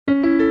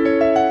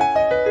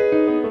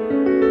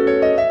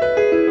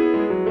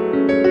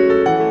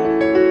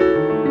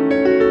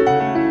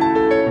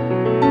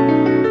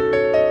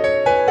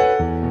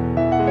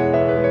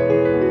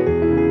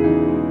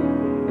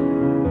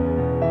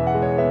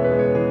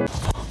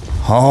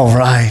All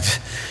right.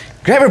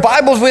 Grab your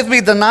Bibles with me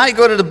tonight.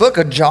 Go to the book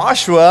of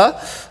Joshua,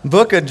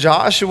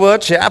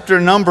 chapter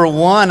number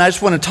 1. I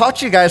just want to talk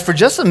to you guys for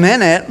just a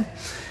minute.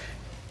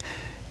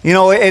 You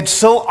know, it's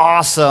so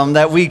awesome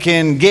that we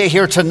can get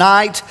here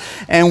tonight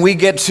and we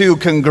get to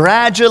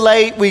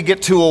congratulate, we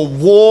get to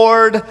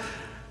award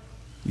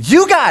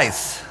you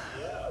guys,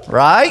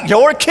 right?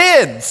 Your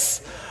kids.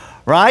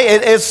 Right?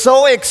 It's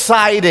so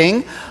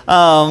exciting.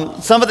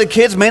 Some of the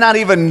kids may not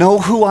even know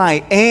who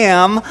I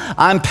am.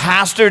 I'm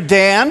Pastor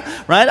Dan,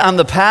 right? I'm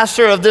the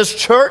pastor of this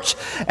church,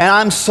 and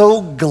I'm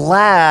so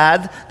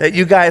glad that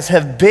you guys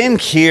have been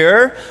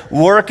here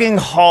working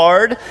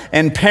hard,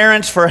 and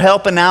parents for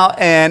helping out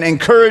and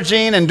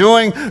encouraging and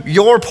doing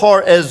your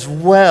part as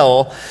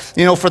well.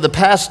 You know, for the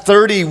past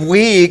 30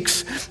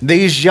 weeks,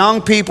 these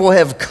young people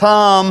have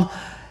come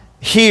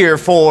here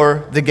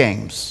for the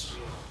games.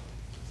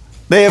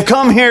 They have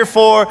come here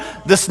for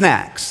the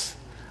snacks.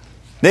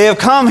 They have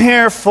come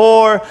here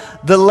for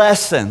the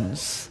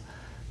lessons.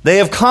 They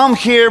have come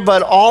here,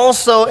 but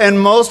also, and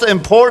most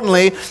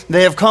importantly,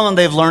 they have come and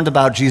they've learned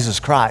about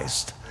Jesus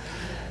Christ.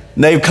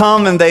 They've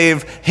come and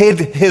they've hid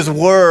His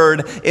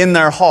Word in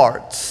their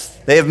hearts.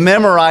 They have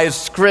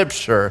memorized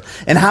Scripture.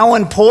 And how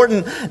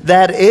important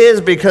that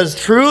is, because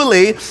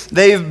truly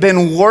they've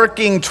been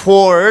working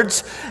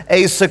towards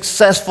a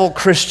successful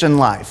Christian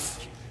life.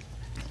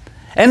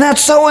 And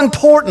that's so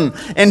important.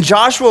 In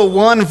Joshua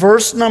 1,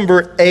 verse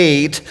number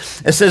 8,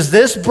 it says,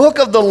 "This book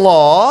of the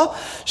law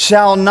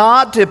shall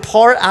not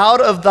depart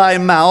out of thy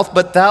mouth,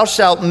 but thou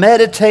shalt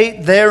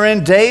meditate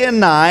therein day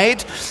and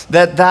night,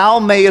 that thou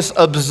mayest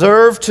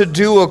observe to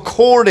do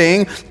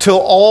according to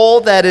all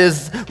that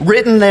is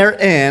written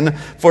therein.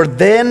 For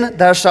then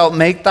thou shalt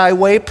make thy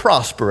way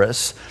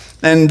prosperous,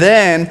 and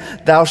then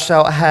thou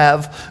shalt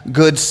have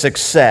good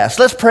success."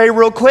 Let's pray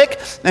real quick,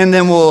 and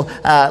then we'll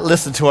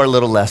listen to our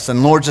little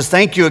lesson. Lord, just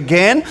thank you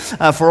again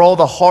for all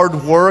the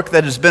hard work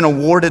that has been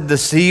awarded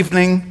this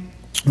evening.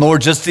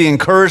 Lord, just the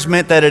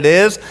encouragement that it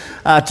is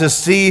to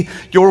see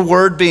your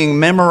word being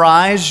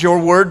memorized, your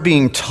word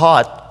being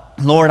taught.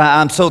 Lord,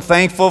 I'm so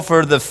thankful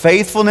for the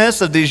faithfulness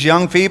of these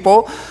young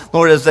people.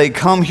 Lord, as they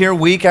come here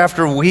week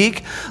after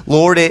week,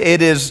 Lord,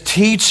 it is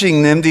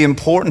teaching them the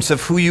importance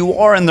of who you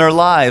are in their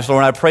lives.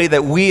 Lord, I pray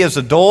that we as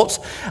adults,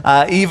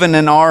 even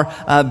in our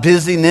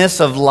busyness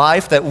of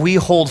life, that we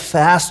hold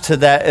fast to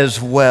that as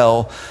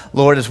well.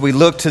 Lord, as we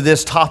look to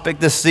this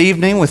topic this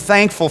evening, we're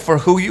thankful for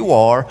who you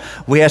are.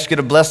 We ask you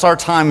to bless our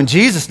time in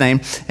Jesus'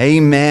 name.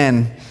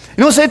 Amen.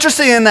 You know what's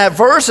interesting in that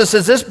verse? It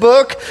says, "This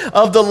book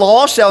of the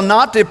law shall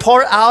not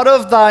depart out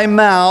of thy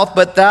mouth,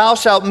 but thou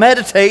shalt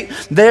meditate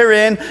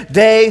therein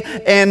day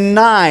and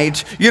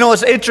night." You know,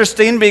 it's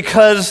interesting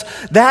because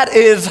that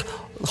is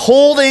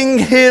holding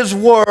His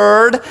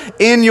word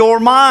in your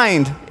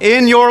mind,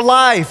 in your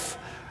life.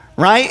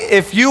 Right?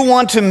 If you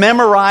want to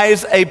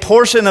memorize a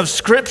portion of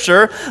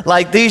Scripture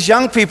like these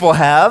young people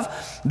have,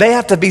 they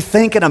have to be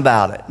thinking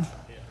about it.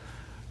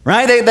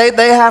 Right?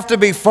 They have to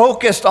be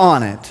focused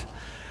on it.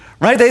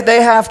 Right?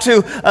 They have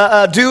to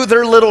do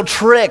their little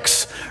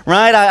tricks,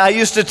 right? I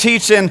used to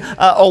teach in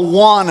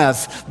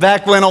Awanas,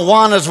 back when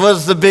Awanas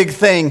was the big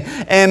thing.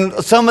 And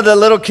some of the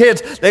little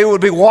kids, they would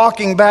be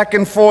walking back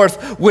and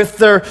forth with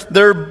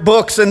their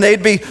books, and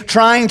they'd be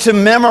trying to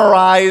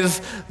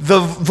memorize the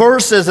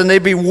verses, and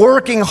they'd be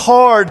working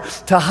hard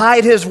to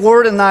hide His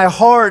word in thy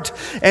heart.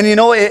 And you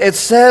know, it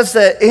says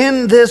that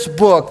in this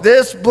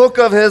book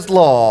of His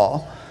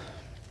law,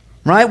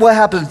 right? What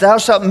happens? Thou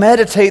shalt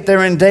meditate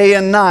therein day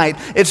and night.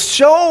 It's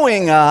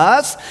showing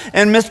us,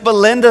 and Miss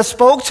Belinda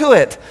spoke to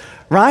it,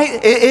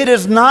 right? It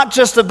is not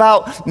just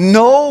about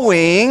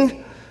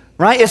knowing,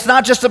 right? It's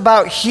not just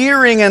about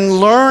hearing and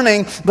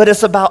learning, but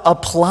it's about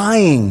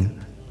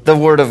applying the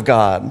Word of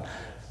God,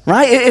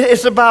 right?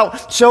 It's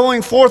about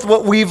showing forth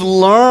what we've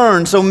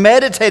learned. So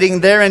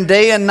meditating therein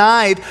day and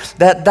night,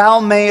 that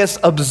thou mayest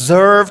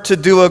observe to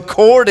do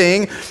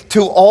according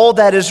to all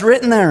that is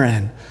written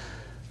therein.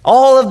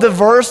 All of the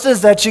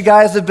verses that you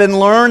guys have been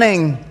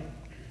learning.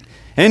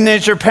 And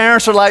that your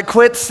parents are like,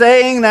 quit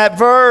saying that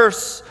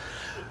verse.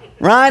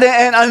 Right?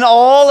 And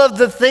all of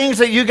the things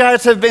that you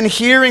guys have been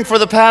hearing for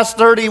the past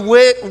 30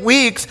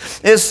 weeks,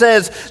 it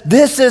says,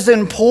 this is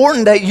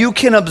important that you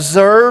can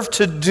observe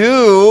to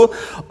do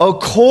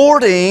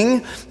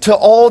according to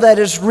all that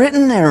is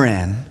written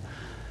therein.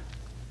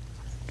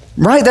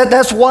 Right?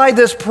 That's why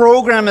this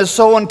program is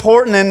so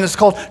important, and it's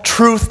called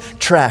Truth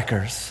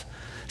Trackers.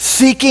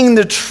 Seeking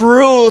the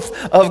truth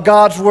of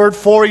God's word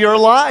for your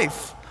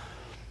life.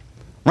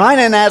 Right?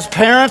 And as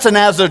parents and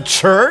as a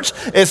church,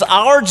 it's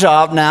our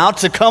job now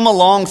to come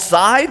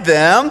alongside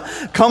them,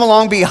 come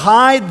along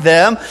behind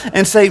them,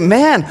 and say,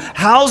 man,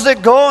 how's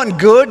it going?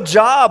 Good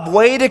job.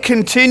 Way to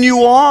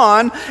continue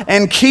on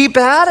and keep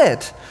at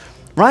it.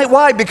 Right?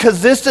 Why?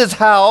 Because this is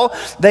how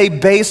they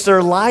base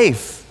their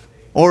life,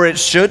 or it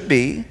should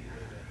be.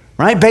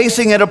 Right?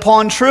 Basing it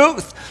upon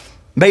truth.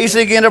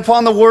 Basing it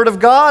upon the Word of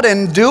God,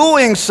 and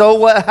doing so,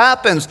 what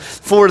happens?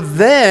 For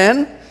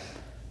then,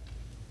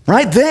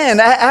 right then,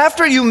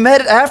 after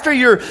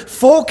you're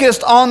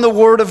focused on the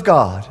Word of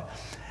God,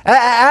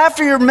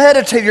 After you're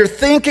meditating, you're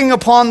thinking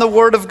upon the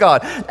Word of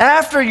God.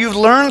 After you've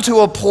learned to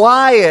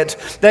apply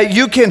it, that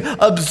you can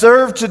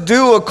observe to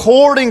do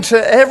according to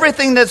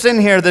everything that's in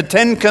here, the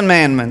 10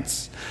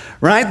 Commandments,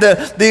 right?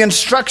 The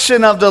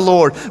instruction of the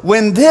Lord.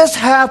 When this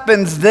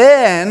happens,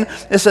 then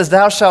it says,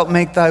 thou shalt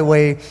make thy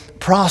way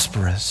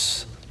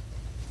prosperous.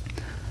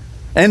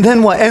 And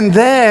then what? And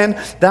then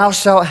thou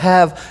shalt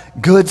have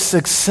good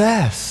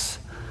success.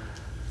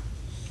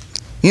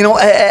 You know,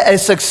 a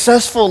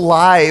successful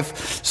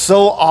life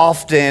so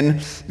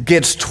often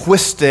gets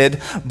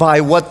twisted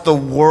by what the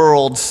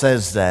world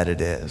says that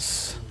it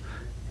is.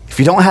 If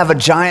you don't have a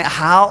giant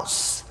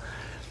house,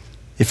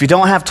 if you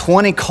don't have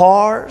 20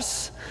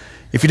 cars,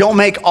 if you don't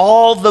make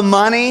all the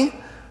money,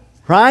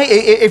 right?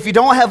 If you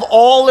don't have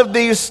all of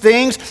these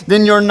things,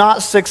 then you're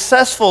not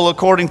successful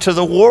according to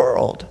the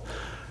world,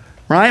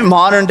 right?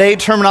 Modern day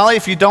terminology,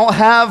 if you don't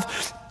have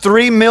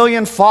 3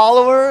 million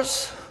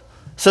followers,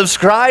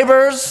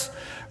 subscribers,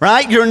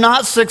 right? You're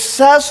not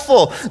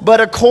successful.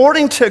 But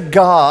according to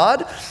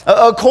God,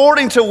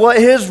 according to what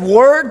His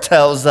Word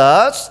tells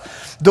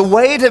us, the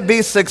way to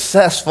be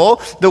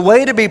successful, the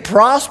way to be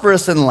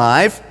prosperous in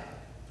life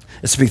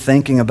is to be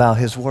thinking about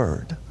His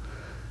Word.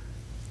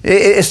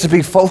 It's to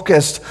be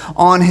focused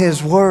on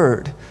His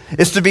Word.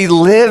 It's to be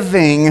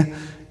living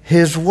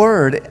His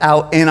Word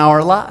out in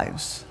our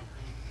lives.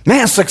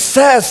 Man,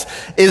 success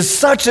is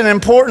such an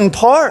important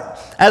part.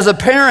 As a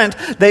parent,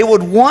 they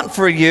would want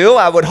for you,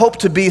 I would hope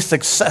to be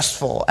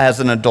successful as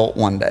an adult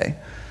one day,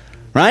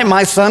 right?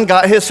 My son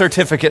got his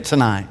certificate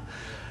tonight,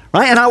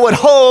 right? And I would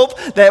hope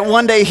that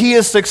one day he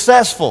is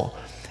successful.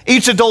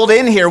 Each adult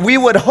in here, we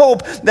would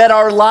hope that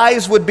our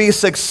lives would be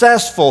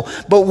successful.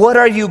 But what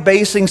are you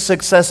basing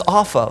success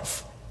off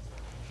of?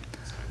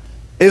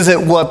 Is it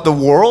what the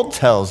world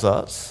tells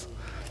us?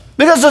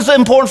 Because it's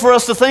important for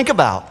us to think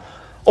about.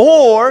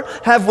 Or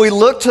have we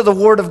looked to the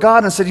Word of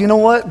God and said, you know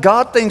what?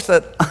 God thinks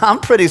that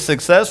I'm pretty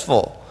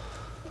successful.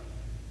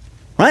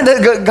 Right?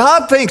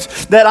 God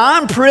thinks that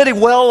I'm pretty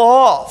well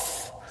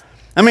off.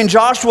 I mean,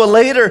 Joshua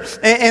later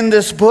in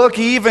this book,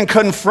 he even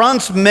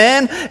confronts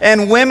men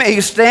and women.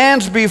 He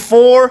stands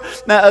before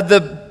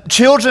the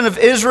children of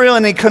Israel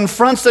and he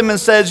confronts them and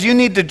says, you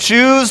need to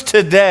choose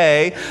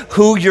today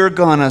who you're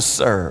going to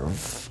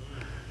serve.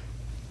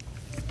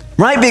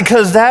 Right?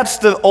 Because that's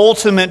the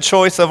ultimate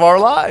choice of our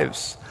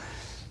lives.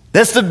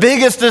 That's the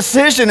biggest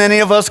decision any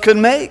of us could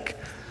make.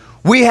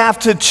 We have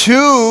to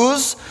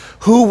choose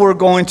who we're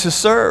going to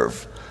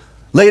serve.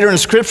 Later in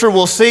Scripture,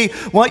 we'll see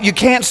what you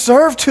can't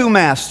serve two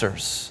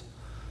masters.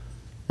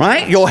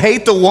 Right? You'll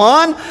hate the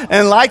one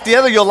and like the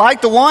other. You'll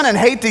like the one and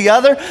hate the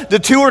other. The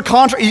two are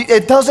contrary.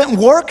 It doesn't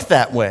work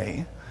that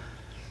way.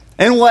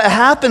 And what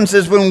happens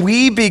is when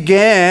we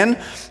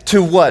begin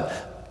to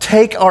what?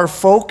 Take our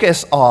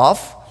focus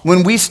off,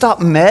 when we stop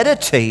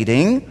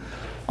meditating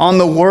on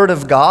the Word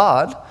of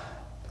God,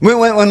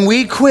 when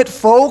we quit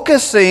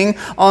focusing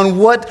on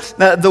what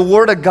the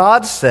Word of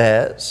God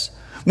says,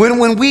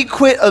 when we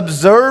quit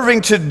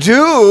observing to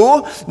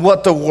do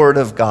what the Word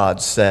of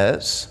God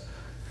says,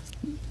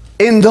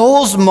 in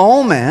those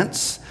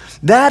moments,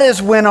 that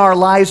is when our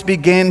lives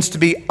begins to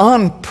be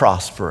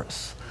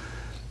unprosperous.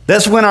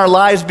 That's when our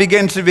lives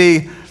begin to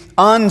be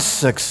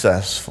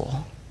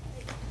unsuccessful.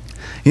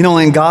 You know,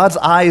 in God's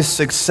eyes,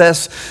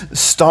 success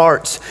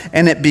starts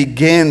and it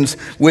begins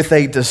with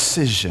a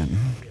decision.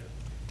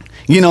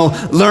 You know,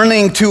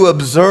 learning to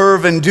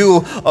observe and do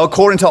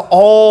according to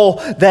all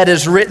that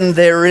is written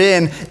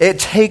therein, it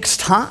takes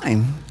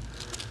time.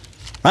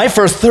 Right?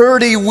 For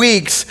 30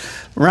 weeks,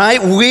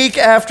 right? Week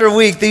after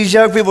week, these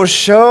young people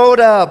showed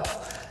up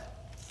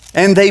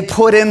and they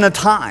put in the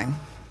time.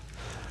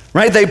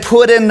 Right? They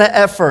put in the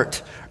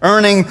effort,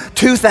 earning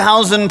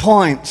 2,000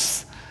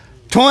 points,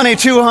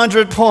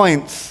 2,200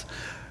 points.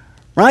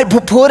 Right?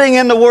 Putting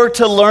in the work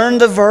to learn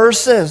the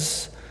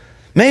verses.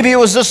 Maybe it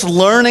was just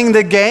learning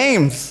the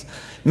games.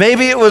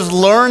 Maybe it was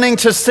learning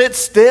to sit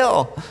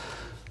still.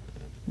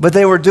 But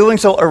they were doing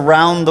so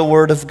around the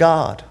Word of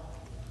God.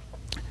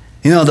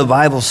 You know, the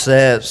Bible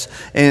says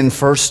in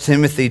 1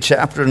 Timothy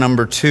chapter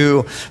number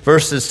 2,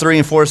 verses 3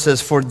 and 4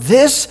 says, for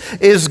this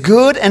is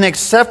good and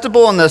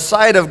acceptable in the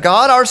sight of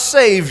God our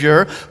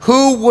Savior,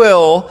 who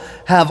will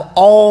have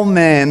all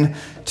men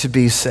to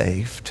be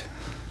saved.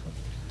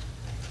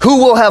 Who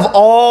will have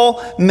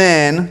all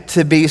men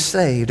to be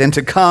saved and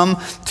to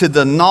come to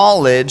the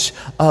knowledge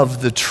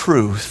of the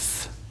truth.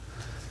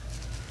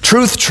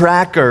 Truth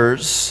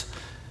Trackers,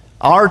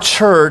 our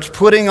church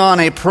putting on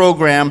a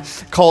program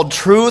called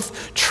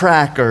Truth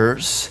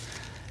Trackers,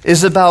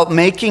 is about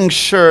making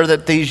sure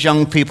that these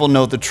young people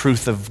know the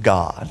truth of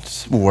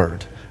God's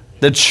Word,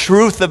 the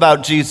truth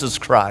about Jesus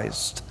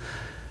Christ.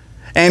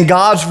 And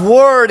God's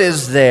Word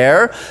is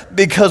there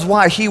because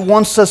why? He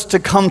wants us to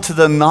come to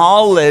the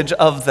knowledge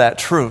of that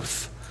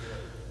truth.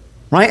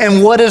 Right?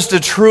 And what is the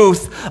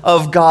truth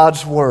of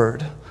God's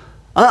Word?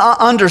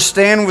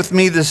 Understand with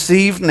me this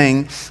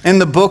evening in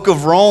the book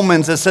of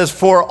Romans, it says,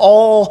 for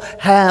all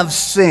have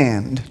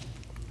sinned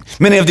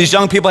Many of these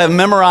young people have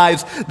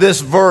memorized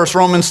this verse,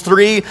 Romans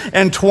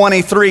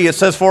 3:23. It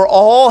says, "For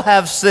all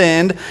have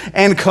sinned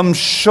and come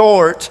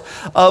short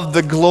of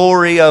the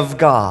glory of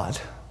God."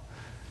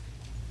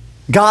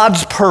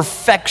 God's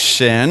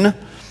perfection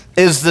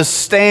is the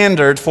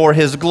standard for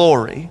his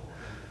glory,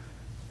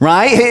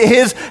 right?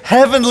 His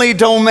heavenly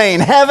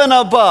domain, heaven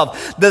above.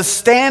 The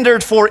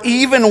standard for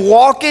even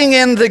walking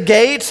in the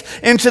gates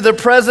into the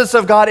presence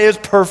of God is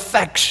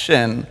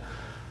perfection.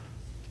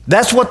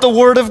 That's what the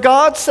Word of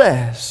God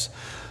says.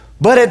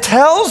 But it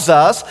tells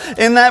us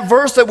in that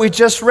verse that we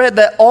just read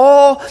that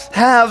all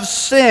have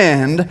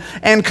sinned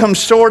and come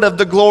short of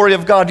the glory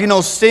of God. You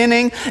know,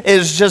 sinning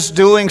is just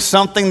doing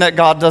something that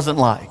God doesn't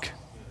like.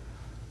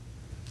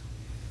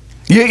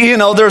 You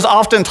know, there's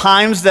often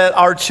times that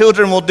our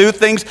children will do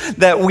things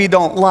that we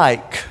don't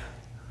like.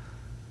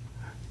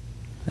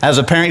 As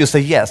a parent, you'll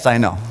say, yes, I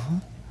know.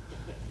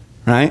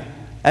 Right?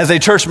 As a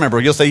church member,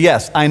 you'll say,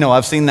 yes, I know.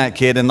 I've seen that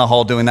kid in the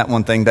hall doing that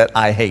one thing that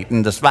I hate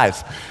and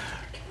despise.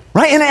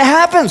 Right? And it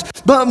happens.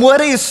 But what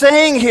he's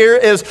saying here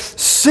is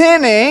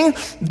sinning,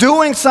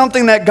 doing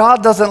something that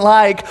God doesn't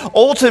like,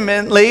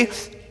 ultimately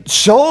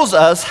shows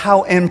us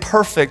how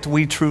imperfect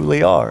we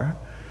truly are.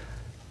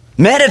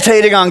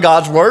 Meditating on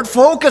God's word,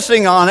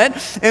 focusing on it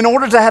in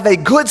order to have a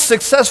good,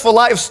 successful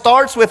life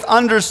starts with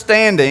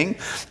understanding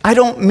I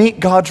don't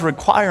meet God's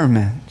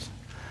requirements.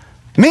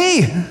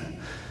 Me,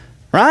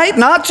 right?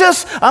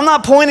 I'm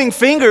not pointing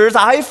fingers.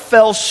 I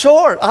fell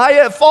short. I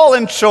have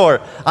fallen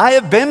short. I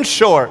have been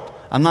short.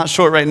 I'm not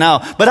short right now,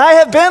 but I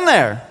have been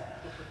there.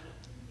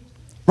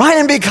 Right?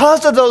 And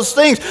because of those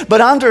things,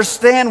 but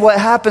understand what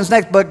happens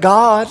next. But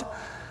God,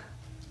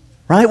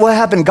 right? What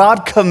happened?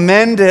 God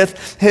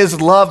commendeth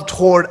his love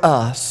toward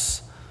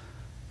us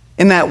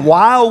in that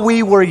while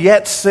we were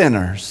yet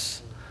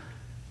sinners,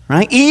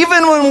 right?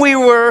 Even when we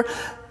were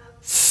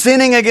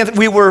sinning against,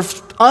 we were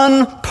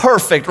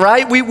unperfect,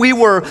 right? We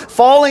were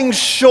falling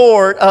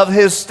short of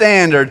his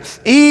standard.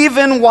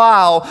 Even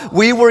while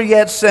we were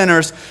yet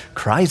sinners,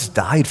 Christ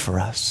died for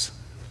us.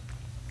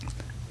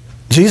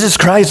 Jesus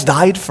Christ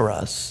died for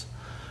us,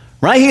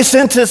 right? He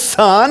sent his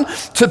son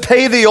to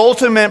pay the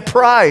ultimate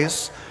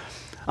price.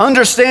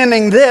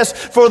 Understanding this,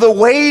 for the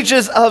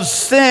wages of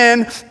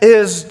sin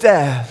is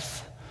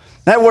death.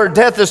 That word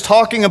death is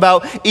talking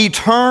about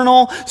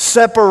eternal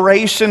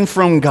separation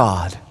from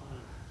God.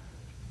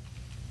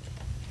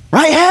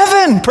 Right?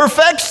 Heaven,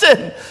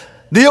 perfection,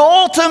 the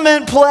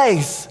ultimate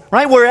place,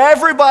 right? Where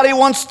everybody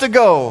wants to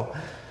go.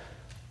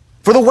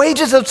 For the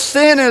wages of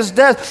sin is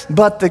death,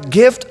 but the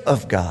gift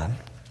of God,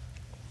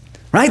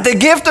 right? The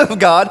gift of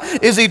God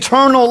is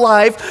eternal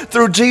life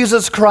through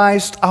Jesus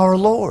Christ our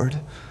Lord.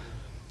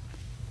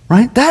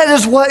 Right? That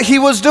is what he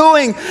was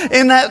doing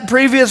in that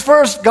previous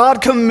verse.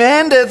 God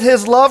commanded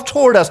his love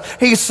toward us.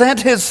 He sent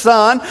his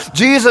son,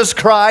 Jesus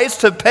Christ,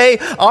 to pay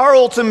our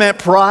ultimate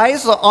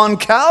price on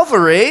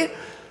Calvary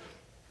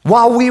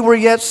while we were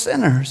yet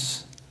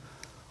sinners.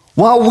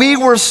 While we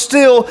were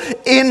still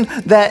in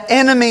that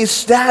enemy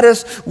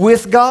status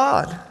with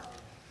God.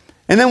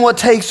 And then what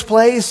takes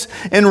place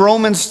in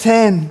Romans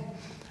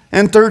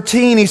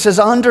 10:13, he says,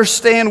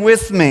 understand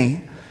with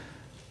me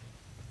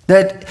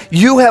that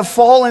you have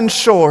fallen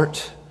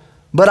short,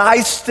 but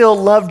I still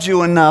loved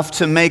you enough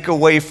to make a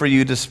way for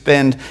you to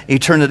spend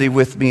eternity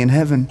with me in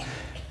heaven.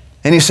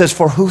 And he says,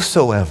 for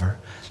whosoever,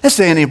 that's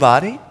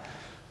anybody,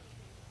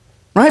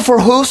 right?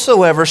 For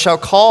whosoever shall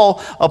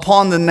call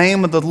upon the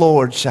name of the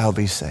Lord shall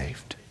be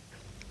saved.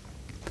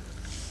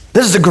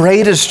 This is the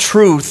greatest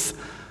truth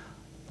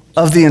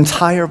of the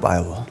entire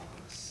Bible.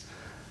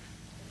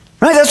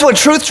 Right? That's what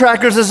Truth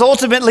Trackers is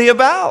ultimately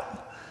about.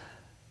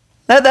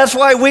 That's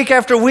why week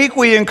after week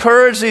we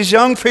encourage these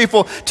young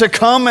people to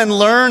come and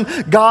learn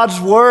God's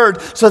word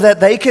so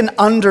that they can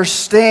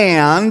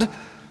understand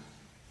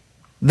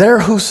their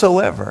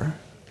whosoever.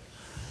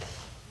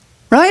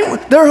 Right?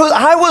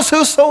 I was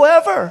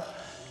whosoever.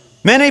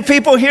 Many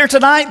people here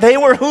tonight, they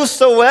were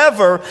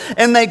whosoever,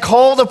 and they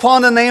called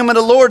upon the name of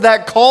the Lord.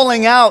 That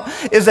calling out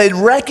is a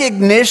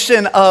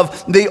recognition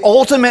of the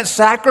ultimate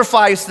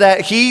sacrifice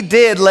that he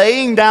did,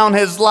 laying down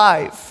his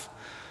life.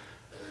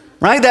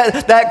 Right?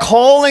 That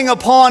calling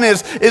upon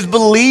is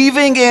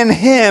believing in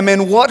him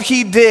and what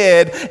he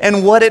did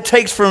and what it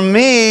takes for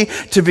me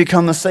to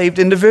become a saved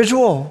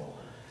individual.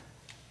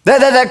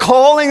 That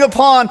calling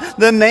upon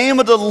the name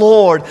of the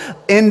Lord,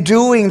 in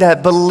doing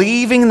that,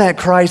 believing that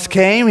Christ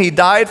came, he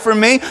died for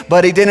me,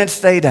 but he didn't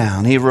stay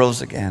down. He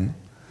rose again.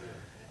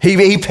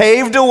 He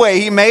paved a way.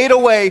 He made a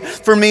way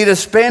for me to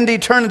spend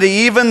eternity,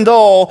 even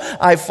though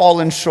I've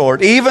fallen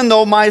short, even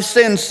though my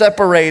sin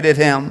separated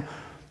him.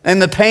 And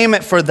the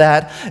payment for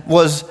that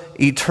was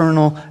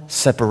eternal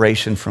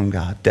separation from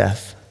God,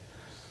 death.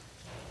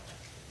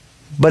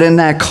 But in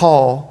that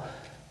call,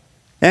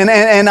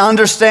 and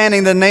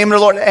understanding the name of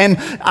the Lord, and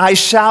I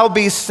shall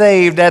be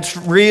saved, that's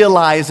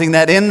realizing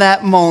that in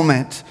that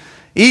moment,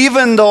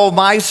 even though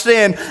my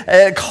sin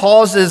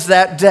causes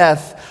that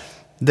death,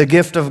 the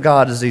gift of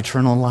God is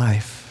eternal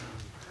life.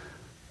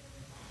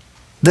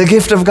 The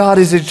gift of God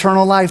is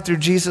eternal life through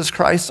Jesus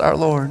Christ our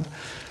Lord.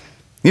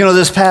 You know,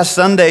 this past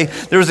Sunday,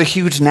 there was a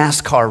huge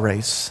NASCAR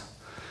race.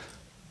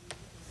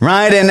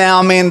 Right? And now,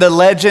 I mean, the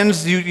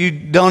legends, you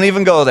don't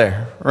even go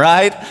there,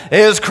 right?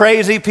 It was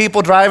crazy.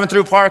 People driving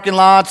through parking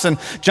lots and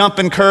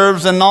jumping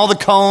curbs and all the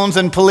cones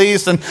and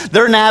police, and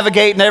they're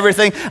navigating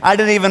everything. I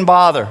didn't even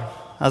bother.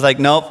 I was like,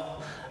 nope.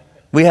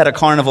 We had a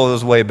carnival that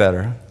was way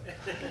better.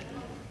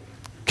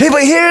 Okay,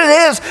 but here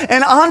it is.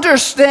 And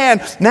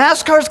understand,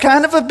 NASCAR is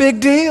kind of a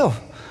big deal.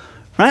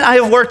 Right? I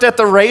have worked at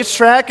the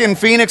racetrack in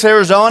Phoenix,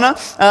 Arizona,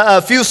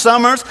 a few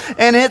summers,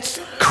 and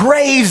it's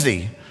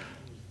crazy.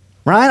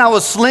 Right? I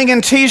was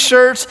slinging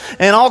t-shirts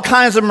and all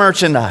kinds of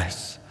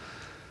merchandise.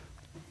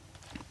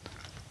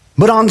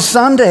 But on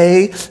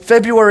Sunday,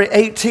 February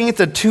 18th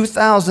of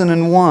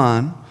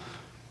 2001,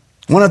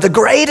 one of the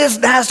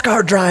greatest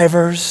NASCAR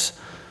drivers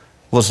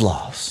was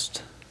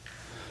lost.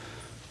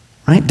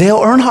 Right? Dale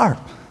Earnhardt.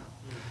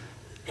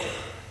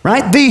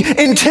 Right? The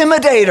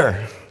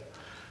Intimidator.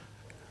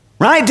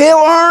 Right? Dale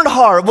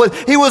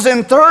Earnhardt, he was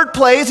in third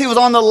place. He was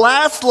on the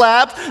last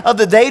lap of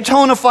the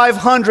Daytona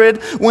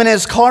 500 when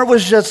his car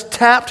was just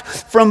tapped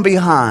from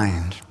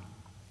behind.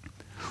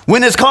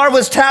 When his car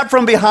was tapped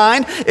from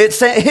behind, it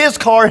sent his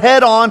car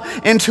head on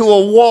into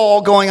a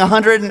wall going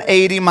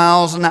 180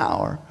 miles an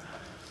hour.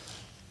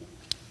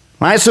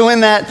 Right? So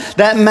in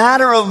that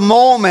matter of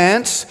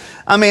moments,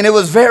 I mean, it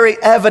was very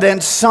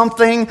evident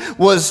something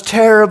was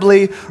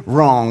terribly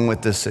wrong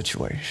with this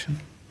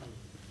situation.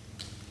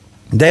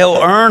 Dale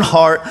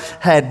Earnhardt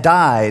had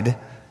died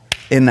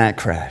in that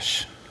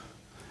crash.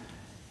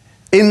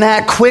 In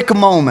that quick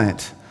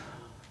moment.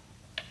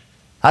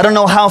 I don't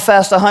know how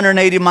fast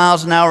 180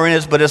 miles an hour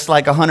is, but it's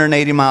like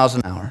 180 miles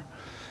an hour.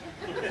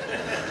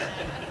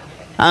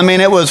 I mean,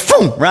 it was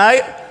boom,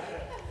 right?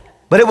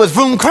 But it was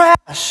boom,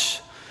 crash.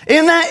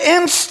 In that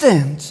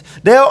instant,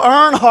 Dale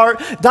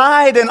Earnhardt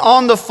died, and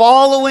on the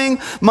following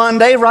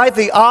Monday, right,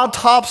 the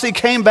autopsy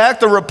came back,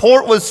 the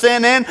report was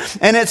sent in,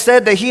 and it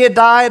said that he had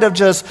died of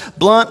just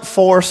blunt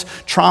force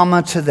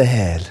trauma to the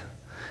head.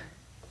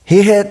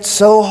 He hit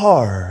so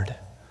hard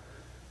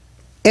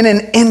in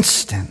an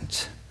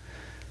instant,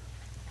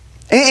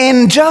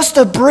 in just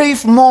a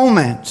brief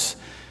moment.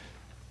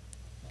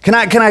 Can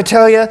I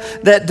tell you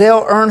that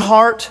Dale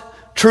Earnhardt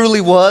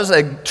truly was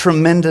a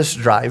tremendous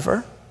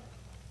driver?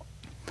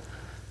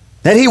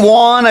 That he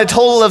won a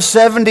total of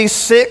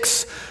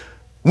 76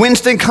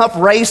 Winston Cup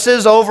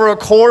races over a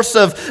course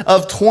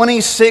of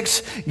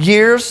 26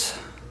 years.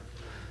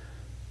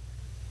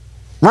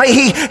 Right?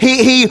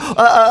 He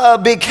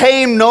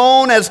became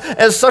known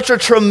as such a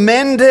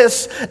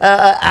tremendous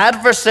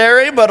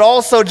adversary, but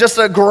also just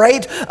a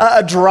great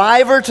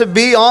driver to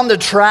be on the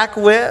track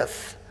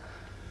with.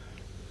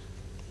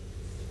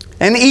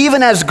 And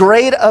even as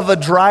great of a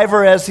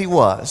driver as he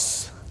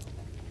was,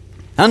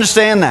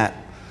 understand that.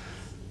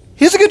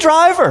 He's a good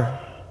driver,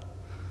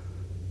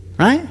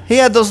 right? He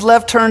had those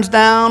left turns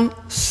down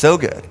so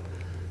good.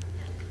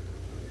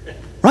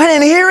 Right,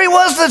 and here he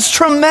was, this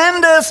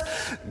tremendous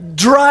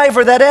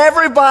driver that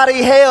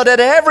everybody hailed, that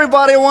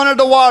everybody wanted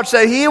to watch,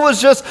 that he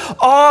was just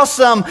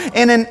awesome.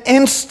 In an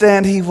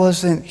instant, he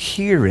wasn't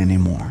here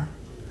anymore.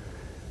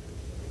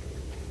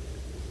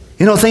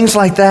 You know, things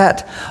like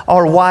that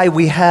are why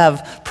we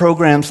have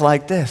programs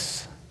like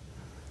this.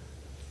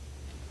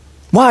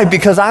 Why?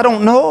 Because I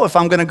don't know if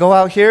I'm going to go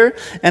out here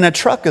and a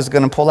truck is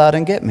going to pull out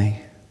and get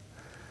me.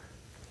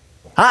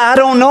 I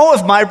don't know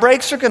if my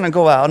brakes are going to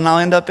go out and I'll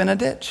end up in a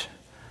ditch.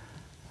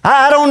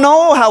 I don't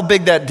know how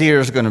big that deer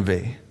is going to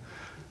be.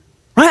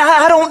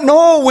 I don't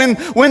know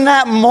when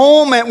that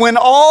moment, when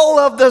all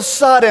of the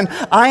sudden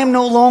I am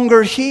no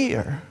longer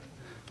here.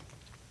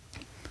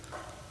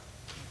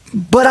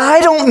 But I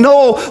don't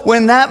know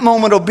when that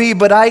moment will be,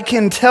 but I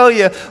can tell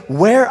you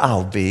where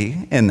I'll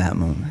be in that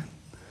moment.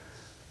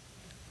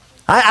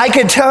 I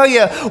can tell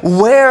you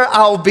where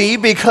I'll be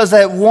because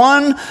at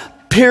one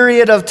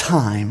period of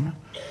time,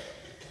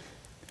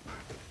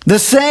 the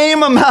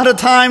same amount of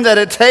time that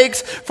it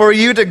takes for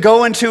you to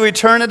go into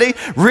eternity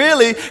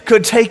really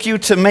could take you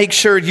to make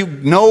sure you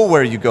know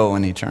where you go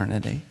in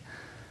eternity.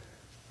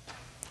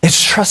 It's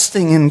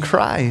trusting in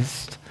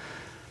Christ.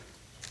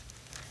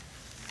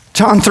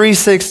 John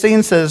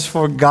 3:16 says,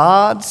 "For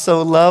God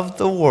so loved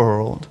the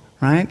world,"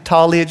 right?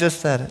 Talia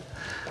just said it.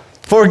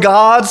 "For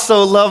God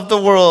so loved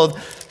the world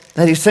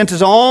that he sent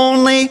his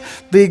only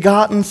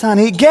begotten Son."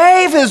 He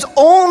gave his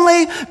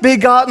only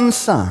begotten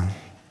Son.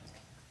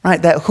 Right,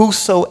 that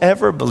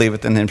whosoever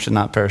believeth in him should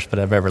not perish but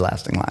have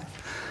everlasting life.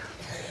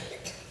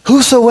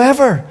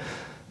 Whosoever.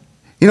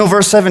 You know,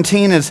 verse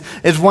 17 is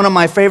one of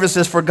my favorites. It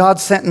says, "For God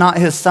sent not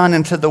his Son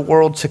into the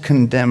world to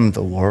condemn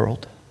the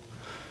world."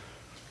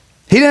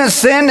 He didn't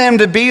send him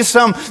to be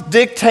some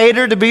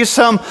dictator, to be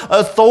some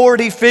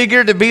authority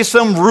figure, to be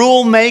some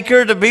rule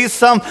maker, to be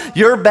some,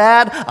 "You're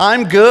bad,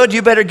 I'm good,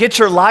 you better get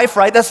your life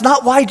right." That's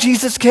not why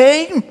Jesus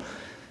came.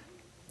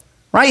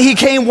 Right? He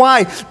came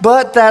why?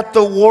 But that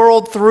the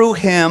world through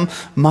him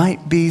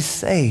might be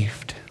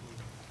saved.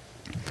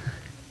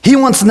 He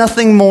wants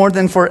nothing more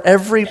than for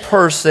every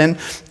person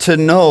to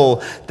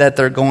know that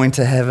they're going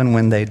to heaven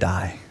when they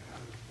die.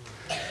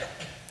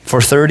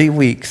 For 30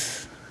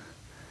 weeks,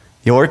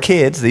 Your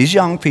kids, these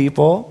young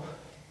people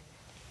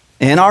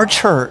in our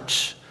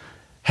church,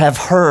 have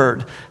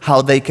heard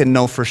how they can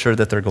know for sure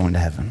that they're going to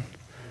heaven.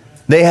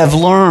 They have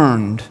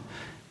learned,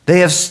 they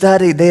have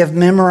studied, they have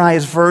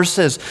memorized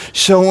verses,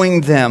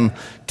 showing them,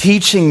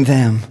 teaching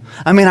them.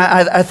 I mean,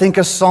 I think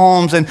of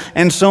Psalms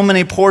and so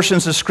many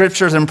portions of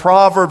scriptures and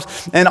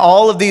Proverbs and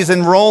all of these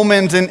in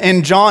Romans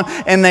and John,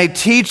 and they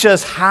teach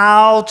us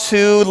how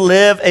to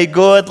live a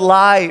good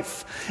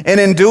life. And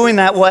in doing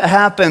that, what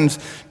happens?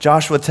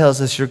 Joshua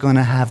tells us you're going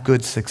to have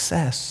good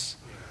success.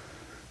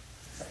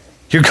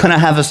 You're going to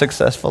have a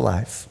successful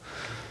life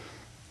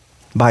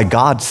by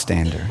God's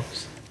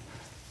standards,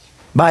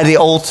 by the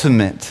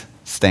ultimate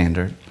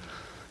standard,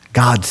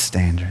 God's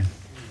standard.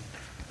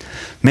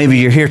 Maybe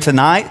you're here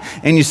tonight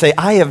and you say,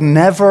 I have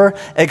never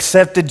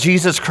accepted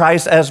Jesus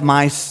Christ as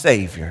my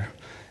Savior.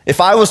 If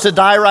I was to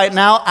die right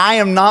now, I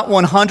am not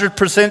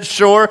 100%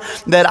 sure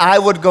that I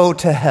would go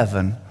to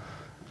heaven.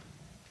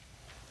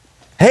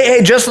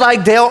 Hey, just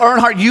like Dale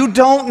Earnhardt, you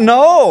don't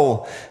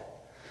know.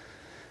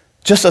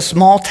 Just a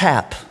small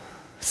tap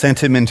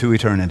sent him into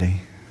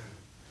eternity.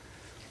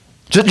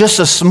 Just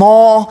a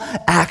small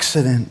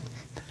accident.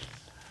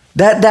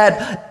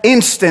 That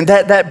instant,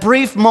 that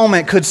brief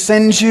moment could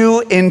send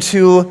you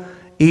into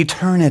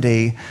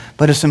eternity.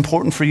 But it's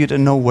important for you to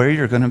know where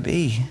you're going to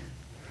be.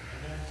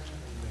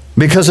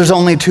 Because there's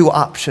only two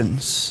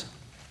options.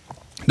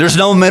 There's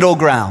no middle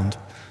ground.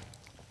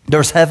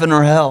 There's heaven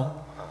or hell.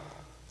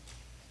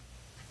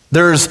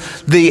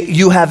 There's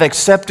you have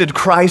accepted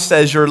Christ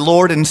as your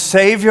Lord and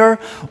Savior,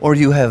 or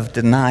you have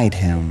denied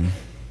Him.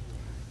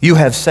 You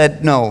have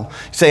said no.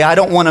 You say, I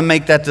don't want to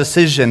make that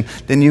decision.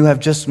 Then you have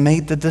just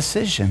made the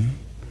decision.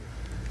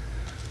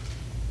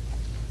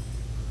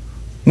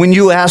 When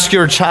you ask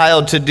your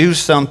child to do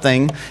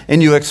something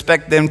and you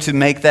expect them to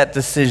make that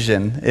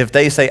decision, if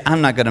they say,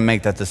 I'm not going to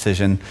make that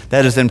decision,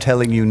 that is them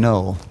telling you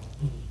no.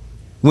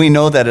 We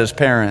know that as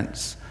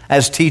parents,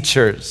 as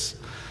teachers.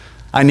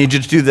 I need you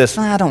to do this.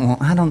 I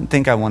don't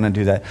think I want to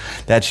do that.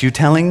 That's you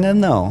telling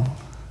them no.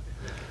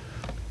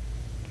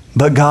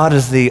 But God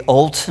is the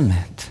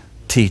ultimate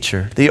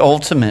teacher, the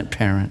ultimate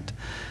parent.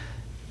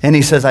 And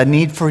He says, I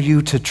need for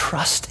you to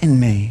trust in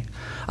me.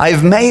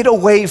 I've made a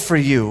way for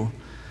you.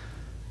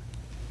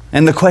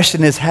 And the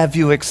question is, have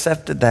you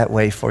accepted that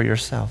way for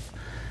yourself?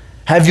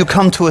 Have you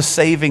come to a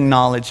saving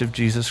knowledge of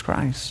Jesus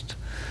Christ?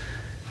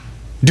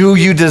 Do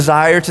you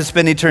desire to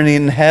spend eternity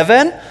in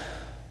heaven?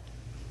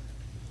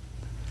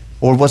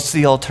 Or what's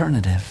the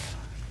alternative?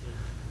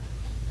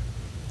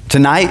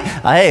 Tonight,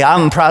 hey,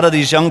 I'm proud of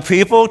these young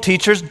people,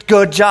 teachers,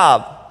 good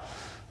job.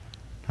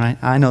 Right?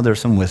 I know there's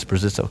some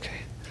whispers, it's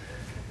okay.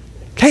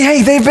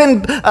 Hey, they've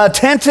been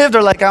attentive.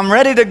 They're like, I'm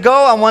ready to go.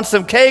 I want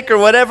some cake or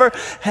whatever.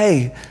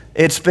 Hey,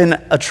 it's been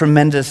a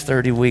tremendous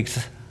 30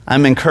 weeks.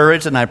 I'm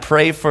encouraged and I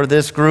pray for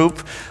this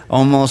group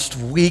almost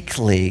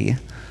weekly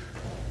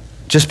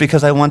just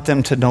because I want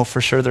them to know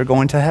for sure they're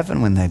going to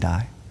heaven when they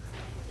die.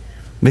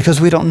 Because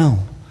we don't know.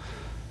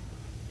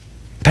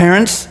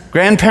 Parents,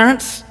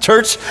 grandparents,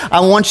 church,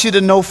 I want you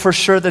to know for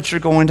sure that you're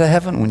going to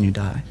heaven when you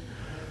die.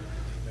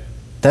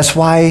 That's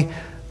why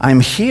I'm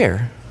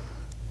here.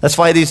 That's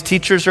why these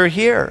teachers are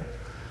here.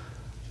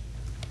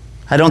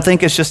 I don't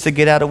think it's just to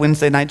get out of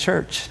Wednesday night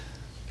church.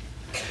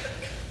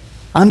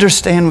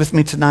 Understand with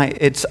me tonight,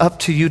 it's up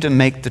to you to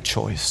make the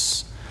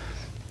choice.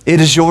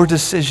 It is your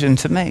decision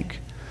to make.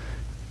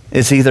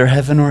 It's either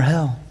heaven or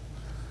hell.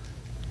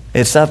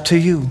 It's up to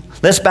you.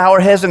 Let's bow our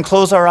heads and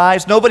close our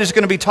eyes. Nobody's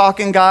going to be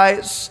talking,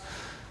 guys.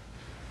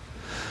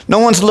 No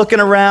one's looking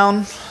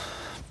around.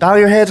 Bow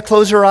your heads,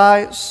 close your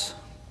eyes.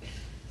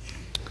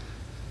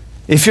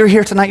 If you're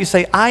here tonight, you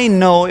say, I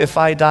know if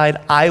I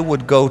died, I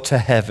would go to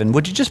heaven.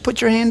 Would you just put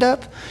your hand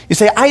up? You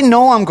say, I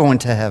know I'm going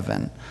to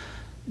heaven.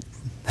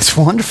 That's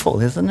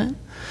wonderful, isn't it?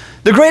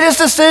 The greatest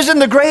decision,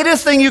 the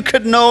greatest thing you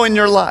could know in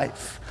your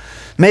life.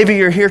 Maybe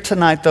you're here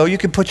tonight, though. You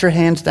can put your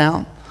hands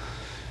down.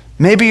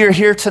 Maybe you're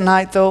here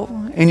tonight, though,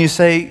 and you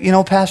say, you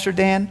know, Pastor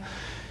Dan,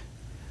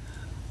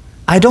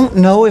 I don't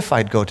know if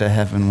I'd go to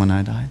heaven when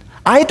I died.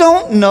 I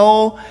don't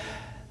know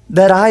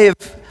that I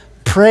have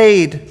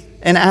prayed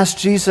and asked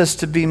Jesus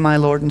to be my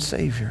Lord and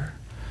Savior.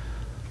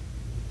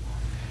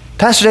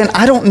 Pastor Dan,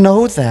 I don't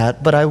know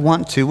that, but I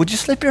want to. Would you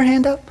slip your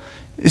hand up?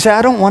 You say,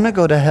 I don't want to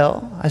go to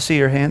hell. I see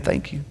your hand.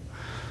 Thank you.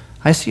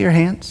 I see your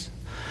hands.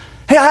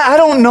 Hey, I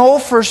don't know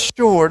for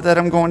sure that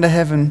I'm going to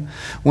heaven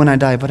when I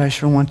die, but I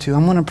sure want to.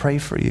 I'm going to pray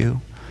for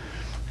you.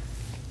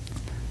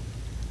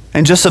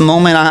 In just a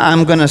moment,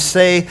 I'm going to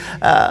say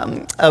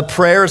a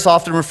prayer is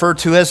often referred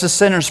to as a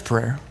sinner's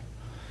prayer.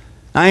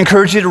 I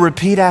encourage you to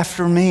repeat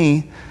after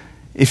me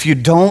if you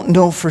don't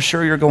know for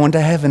sure you're going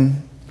to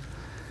heaven.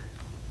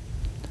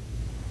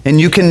 And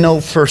you can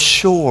know for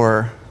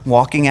sure,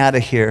 walking out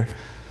of here,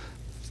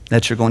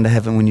 that you're going to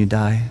heaven when you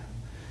die.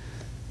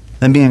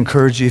 Let me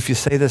encourage you, if you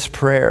say this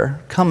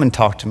prayer, come and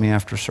talk to me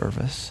after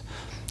service.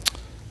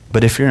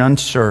 But if you're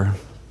unsure,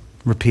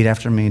 repeat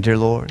after me. Dear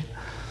Lord,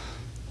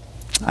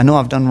 I know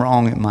I've done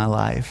wrong in my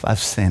life. I've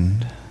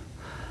sinned.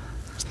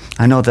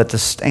 I know that the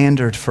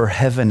standard for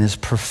heaven is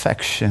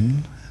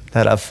perfection,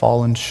 that I've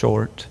fallen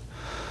short.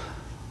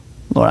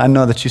 Lord, I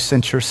know that you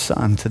sent your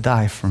Son to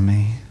die for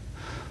me.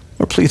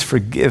 Lord, please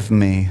forgive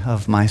me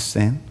of my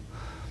sin.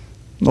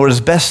 Lord,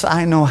 as best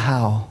I know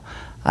how,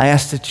 I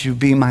ask that you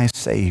be my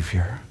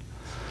Savior.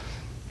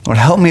 Lord,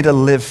 help me to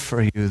live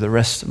for you the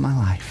rest of my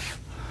life.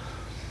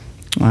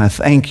 And I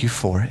thank you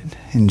for it.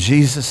 In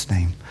Jesus'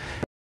 name,